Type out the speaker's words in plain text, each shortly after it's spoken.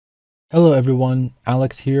Hello everyone,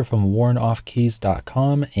 Alex here from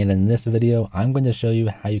warnoffkeys.com, and in this video I'm going to show you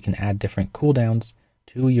how you can add different cooldowns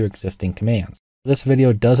to your existing commands. This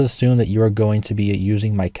video does assume that you are going to be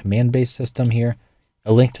using my command-based system here.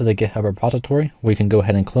 A link to the GitHub repository where you can go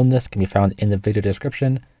ahead and clone this can be found in the video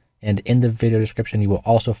description, and in the video description you will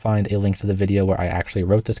also find a link to the video where I actually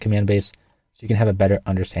wrote this command base so you can have a better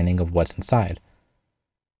understanding of what's inside.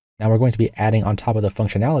 Now we're going to be adding on top of the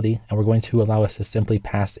functionality, and we're going to allow us to simply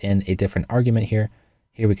pass in a different argument here.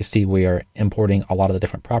 Here we can see we are importing a lot of the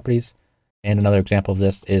different properties. And another example of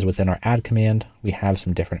this is within our add command, we have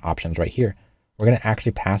some different options right here. We're going to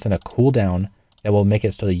actually pass in a cooldown that will make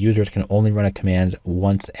it so the users can only run a command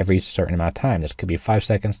once every certain amount of time. This could be 5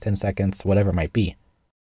 seconds, 10 seconds, whatever it might be.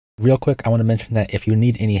 Real quick, I want to mention that if you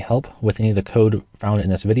need any help with any of the code found in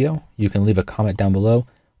this video, you can leave a comment down below,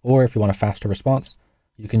 or if you want a faster response,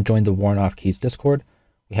 you can join the Warn Off Keys Discord.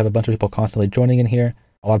 We have a bunch of people constantly joining in here.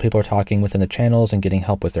 A lot of people are talking within the channels and getting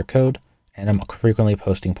help with their code, and I'm frequently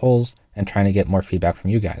posting polls and trying to get more feedback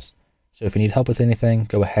from you guys. So if you need help with anything,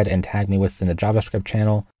 go ahead and tag me within the JavaScript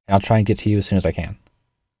channel, and I'll try and get to you as soon as I can.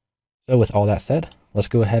 So with all that said, let's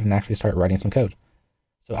go ahead and actually start writing some code.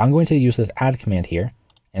 So I'm going to use this add command here,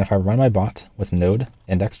 and if I run my bot with node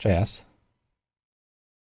index.js,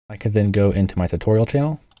 I can then go into my tutorial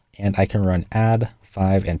channel, and I can run add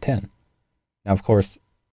 5 and 10. Now, of course,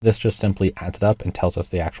 this just simply adds it up and tells us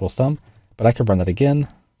the actual sum, but I can run that again,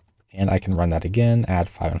 and I can run that again, add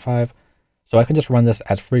 5 and 5. So I can just run this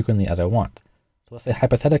as frequently as I want. So let's say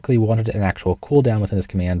hypothetically we wanted an actual cooldown within this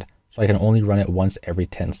command, so I can only run it once every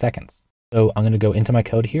 10 seconds. So I'm going to go into my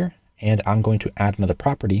code here, and I'm going to add another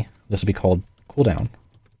property. This will be called cooldown,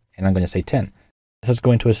 and I'm going to say 10. This is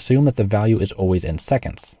going to assume that the value is always in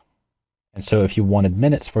seconds. And so if you wanted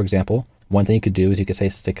minutes, for example, one thing you could do is you could say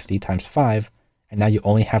 60 times 5, and now you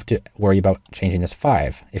only have to worry about changing this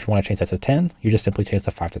 5. If you want to change that to 10, you just simply change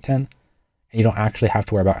the 5 to 10, and you don't actually have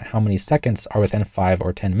to worry about how many seconds are within 5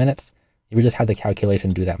 or 10 minutes. You would just have the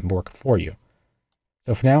calculation do that work for you.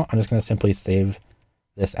 So for now, I'm just going to simply save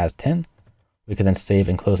this as 10. We can then save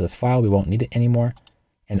and close this file. We won't need it anymore,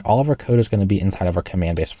 and all of our code is going to be inside of our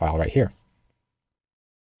command-based file right here.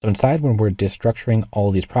 So inside, when we're destructuring all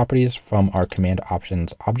of these properties from our command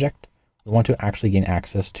options object, we want to actually gain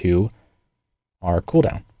access to our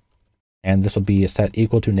cooldown. And this will be set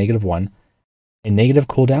equal to -1. A negative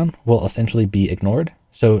cooldown will essentially be ignored.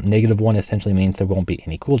 So -1 essentially means there won't be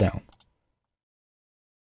any cooldown.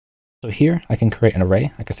 So here I can create an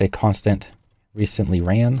array. I can say constant recently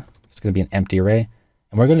ran. It's going to be an empty array.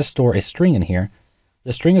 And we're going to store a string in here.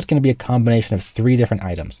 The string is going to be a combination of 3 different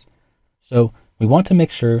items. So we want to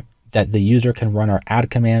make sure that the user can run our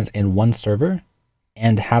add command in one server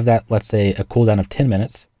and have that, let's say, a cooldown of 10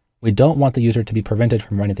 minutes. We don't want the user to be prevented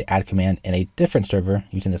from running the add command in a different server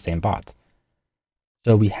using the same bot.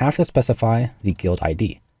 So we have to specify the guild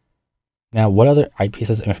ID. Now, what other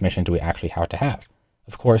pieces of information do we actually have to have?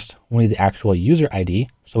 Of course, we need the actual user ID,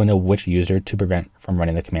 so we know which user to prevent from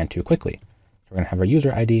running the command too quickly. So we're going to have our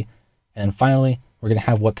user ID, and then finally, we're going to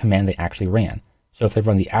have what command they actually ran. So if they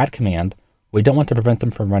run the add command, we don't want to prevent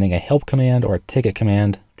them from running a help command or a ticket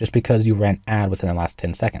command just because you ran add within the last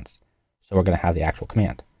 10 seconds. So we're going to have the actual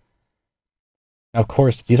command. Now, of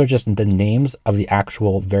course, these are just the names of the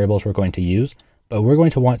actual variables we're going to use, but we're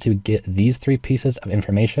going to want to get these 3 pieces of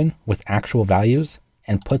information with actual values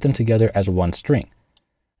and put them together as one string.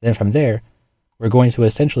 Then from there, we're going to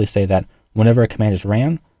essentially say that whenever a command is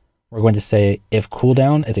ran, we're going to say if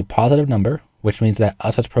cooldown is a positive number, which means that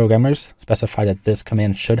us as programmers specify that this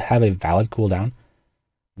command should have a valid cooldown.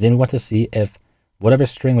 Then we want to see if whatever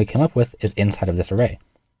string we came up with is inside of this array.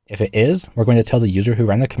 If it is, we're going to tell the user who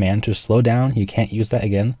ran the command to slow down. You can't use that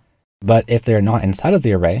again. But if they're not inside of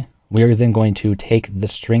the array, we are then going to take the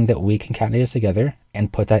string that we concatenated together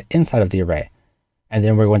and put that inside of the array. And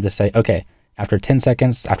then we're going to say, okay, after 10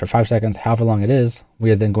 seconds, after 5 seconds, however long it is,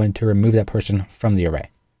 we are then going to remove that person from the array.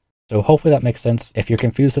 So hopefully that makes sense. If you're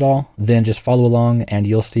confused at all, then just follow along and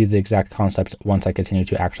you'll see the exact concept once I continue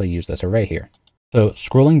to actually use this array here. So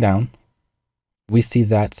scrolling down, we see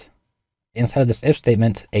that inside of this if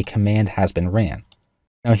statement, a command has been ran.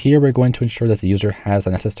 Now here we're going to ensure that the user has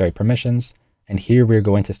the necessary permissions, and here we're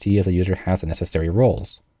going to see if the user has the necessary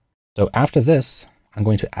roles. So after this, I'm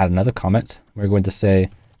going to add another comment. We're going to say,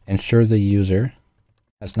 ensure the user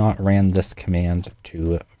has not ran this command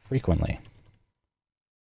too frequently.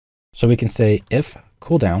 So we can say if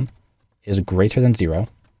cooldown is greater than 0,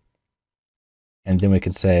 and then we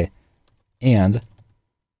could say and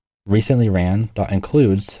recently ran dot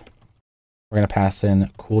includes, we're going to pass in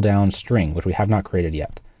cooldown string, which we have not created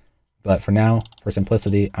yet. But for now, for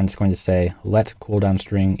simplicity, I'm just going to say let cooldown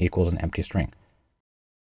string equals an empty string.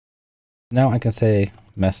 Now I can say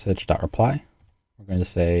message.reply. We're going to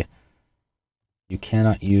say you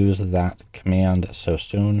cannot use that command so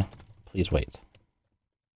soon. Please wait.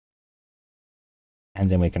 And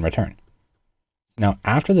then we can return. Now,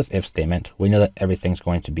 after this if statement, we know that everything's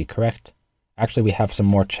going to be correct. Actually, we have some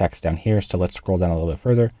more checks down here, so let's scroll down a little bit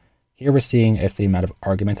further. Here we're seeing if the amount of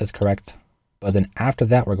argument is correct, but then after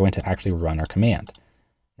that, we're going to actually run our command.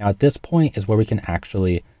 Now, at this point is where we can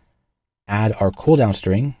actually add our cooldown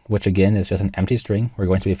string, which again is just an empty string. We're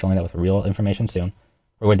going to be filling that with real information soon.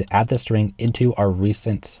 We're going to add this string into our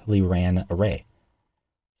recently ran array.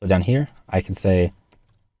 So down here, I can say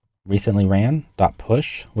recently ran dot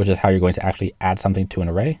push, which is how you're going to actually add something to an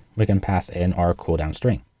array. We can pass in our cooldown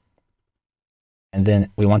string. And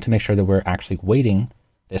then we want to make sure that we're actually waiting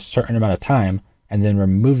a certain amount of time and then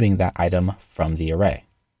removing that item from the array.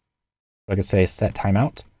 So I could say set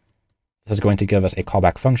timeout. This is going to give us a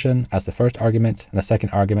callback function as the first argument, and the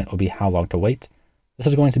second argument will be how long to wait. This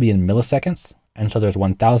is going to be in milliseconds, and so there's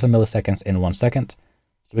 1000 milliseconds in 1 second.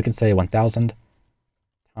 So we can say 1000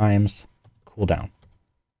 times cooldown.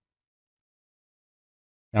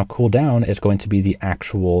 Now cooldown is going to be the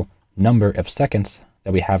actual number of seconds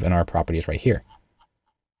that we have in our properties right here.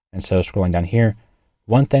 And so scrolling down here,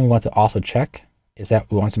 one thing we want to also check is that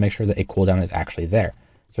we want to make sure that a cooldown is actually there.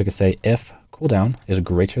 So we can say if cooldown is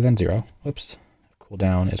greater than 0,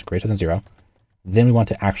 cooldown is greater than 0, then we want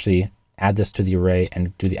to actually add this to the array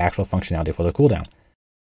and do the actual functionality for the cooldown.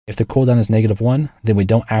 If the cooldown is -1, then we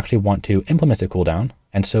don't actually want to implement a cooldown,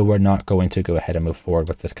 and so we're not going to go ahead and move forward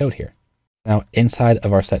with this code here. Now, inside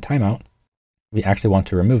of our set timeout, we actually want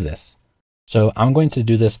to remove this. So I'm going to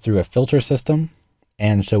do this through a filter system.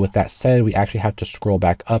 And so with that said, we actually have to scroll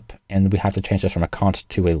back up and we have to change this from a const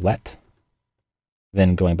to a let.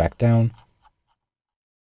 Then going back down,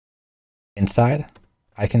 inside,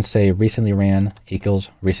 I can say recently ran equals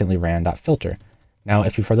recently ran.filter. Now,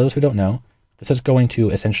 for those who don't know, this is going to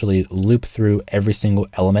essentially loop through every single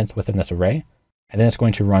element within this array. And then it's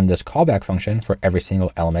going to run this callback function for every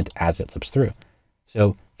single element as it loops through.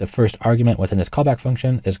 So the first argument within this callback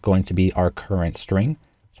function is going to be our current string.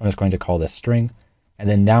 So I'm just going to call this string. And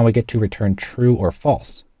then now we get to return true or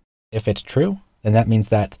false. If it's true, then that means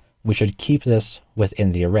that we should keep this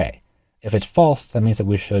within the array. If it's false, that means that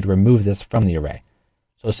we should remove this from the array.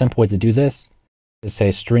 So a simple way to do this is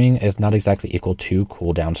say string is not exactly equal to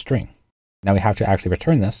cooldown string. Now we have to actually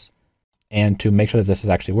return this. And to make sure that this is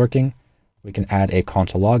actually working, we can add a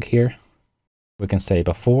console log here. We can say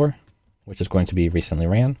before, which is going to be recently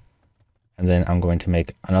ran. And then I'm going to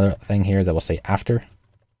make another thing here that will say after,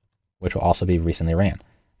 which will also be recently ran.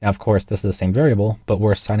 Now, of course, this is the same variable, but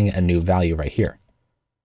we're assigning it a new value right here.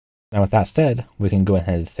 Now, with that said, we can go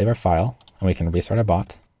ahead and save our file and we can restart our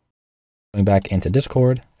bot. Going back into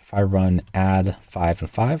Discord, if I run add 5 and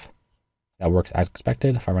 5, that works as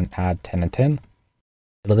expected. If I run add 10 and 10,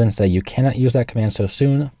 it'll then say you cannot use that command so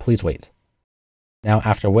soon, please wait. Now,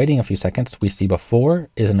 after waiting a few seconds, we see before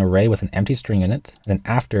is an array with an empty string in it, and then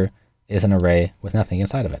after is an array with nothing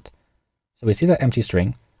inside of it. So we see that empty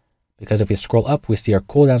string because if we scroll up, we see our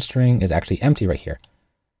cooldown string is actually empty right here.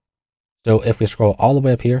 So if we scroll all the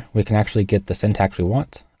way up here, we can actually get the syntax we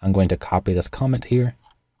want. I'm going to copy this comment here,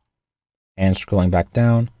 and scrolling back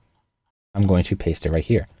down, I'm going to paste it right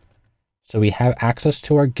here. So we have access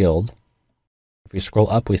to our guild. If we scroll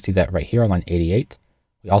up, we see that right here on line 88.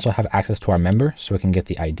 We also have access to our member, so we can get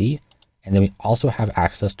the ID. And then we also have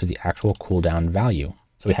access to the actual cooldown value.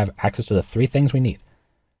 So we have access to the 3 things we need.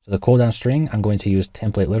 So the cooldown string, I'm going to use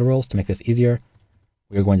template literals to make this easier.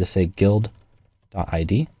 We're going to say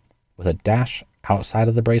guild.id with a dash outside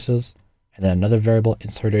of the braces, and then another variable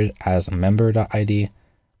inserted as member.id,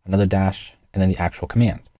 another dash, and then the actual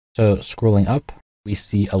command. So scrolling up, we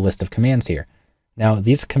see a list of commands here. Now,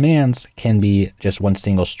 these commands can be just one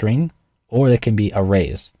single string, or they can be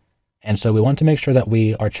arrays. And so we want to make sure that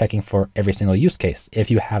we are checking for every single use case. If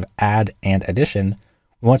you have add and addition,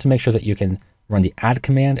 we want to make sure that you can run the add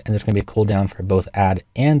command, and there's going to be a cooldown for both add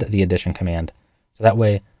and the addition command. So that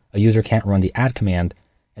way a user can't run the add command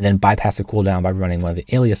and then bypass the cooldown by running one of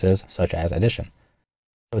the aliases, such as addition.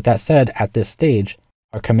 So with that said, at this stage,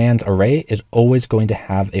 our commands array is always going to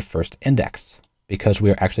have a first index because we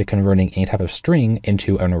are actually converting any type of string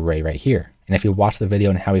into an array right here. And if you watch the video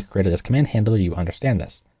on how we created this command handler, you understand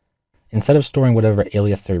this. Instead of storing whatever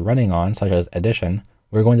alias they're running on, such as addition,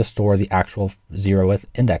 we're going to store the actual 0th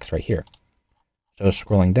index right here. So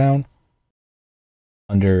scrolling down,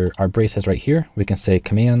 under our braces right here, we can say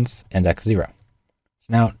commands index 0. So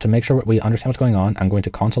now to make sure we understand what's going on, I'm going to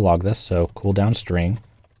console log this. So cooldown string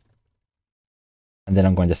And then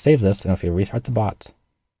I'm going to save this, and if we restart the bot,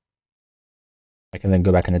 I can then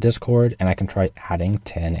go back into Discord and I can try adding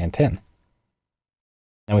 10 and 10.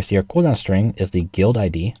 Now we see our cooldown string is the guild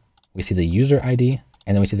ID, we see the user ID,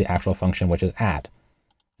 and then we see the actual function, which is add.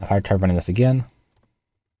 Now if I try running this again, it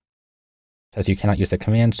says you cannot use the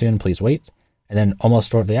command soon, please wait. And then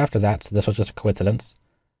almost shortly after that, so this was just a coincidence,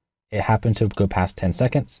 it happened to go past 10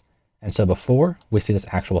 seconds. And so before we see this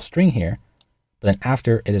actual string here, but then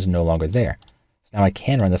after it is no longer there. So now I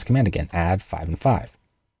can run this command again, add 5 and 5.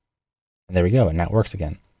 And there we go, and now it works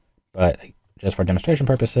again. But just for demonstration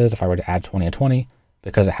purposes, if I were to add 20 and 20,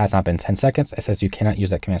 because it has not been 10 seconds, it says you cannot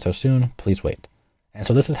use that command so soon, please wait. And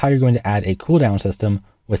so this is how you're going to add a cooldown system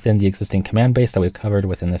within the existing command base that we've covered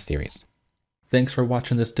within this series. Thanks for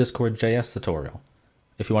watching this Discord.js tutorial.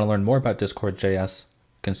 If you want to learn more about Discord.js,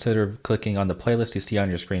 consider clicking on the playlist you see on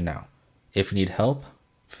your screen now. If you need help,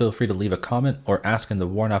 feel free to leave a comment or ask in the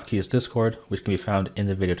Worn Off Keys Discord, which can be found in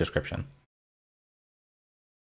the video description.